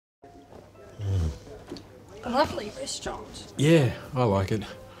A lovely restaurant. Yeah, I like it.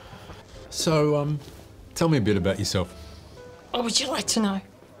 So, tell me a bit about yourself. What would you like to know?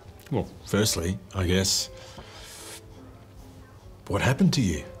 Well, firstly, I guess, what happened to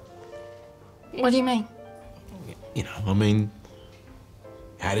you? What do you mean? You know, I mean,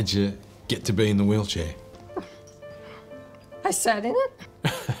 how did you get to be in the wheelchair? I sat in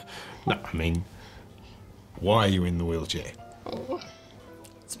it. No, I mean, why are you in the wheelchair? Oh,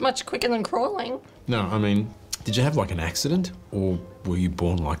 it's much quicker than crawling. No, I mean, did you have like an accident or were you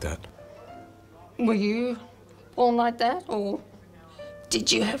born like that? Were you born like that or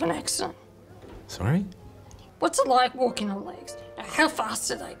did you have an accident? Sorry? What's it like walking on legs? How fast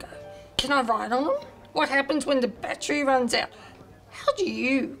do they go? Can I ride on them? What happens when the battery runs out? How do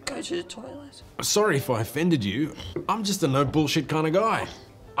you go to the toilet? Sorry if I offended you. I'm just a no bullshit kind of guy.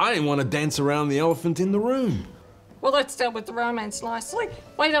 I didn't want to dance around the elephant in the room. Well, let's start with the romance nicely.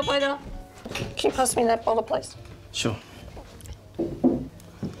 Wait up, wait up. Can you pass me that bottle, please? Sure.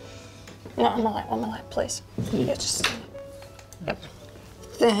 No, on my lap, please. Yeah, just... Yep.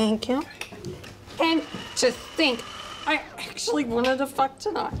 Thank you. And to think, I actually wanted to fuck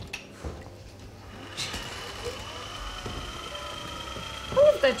tonight. I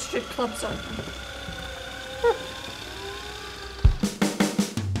wonder if that strip club's open.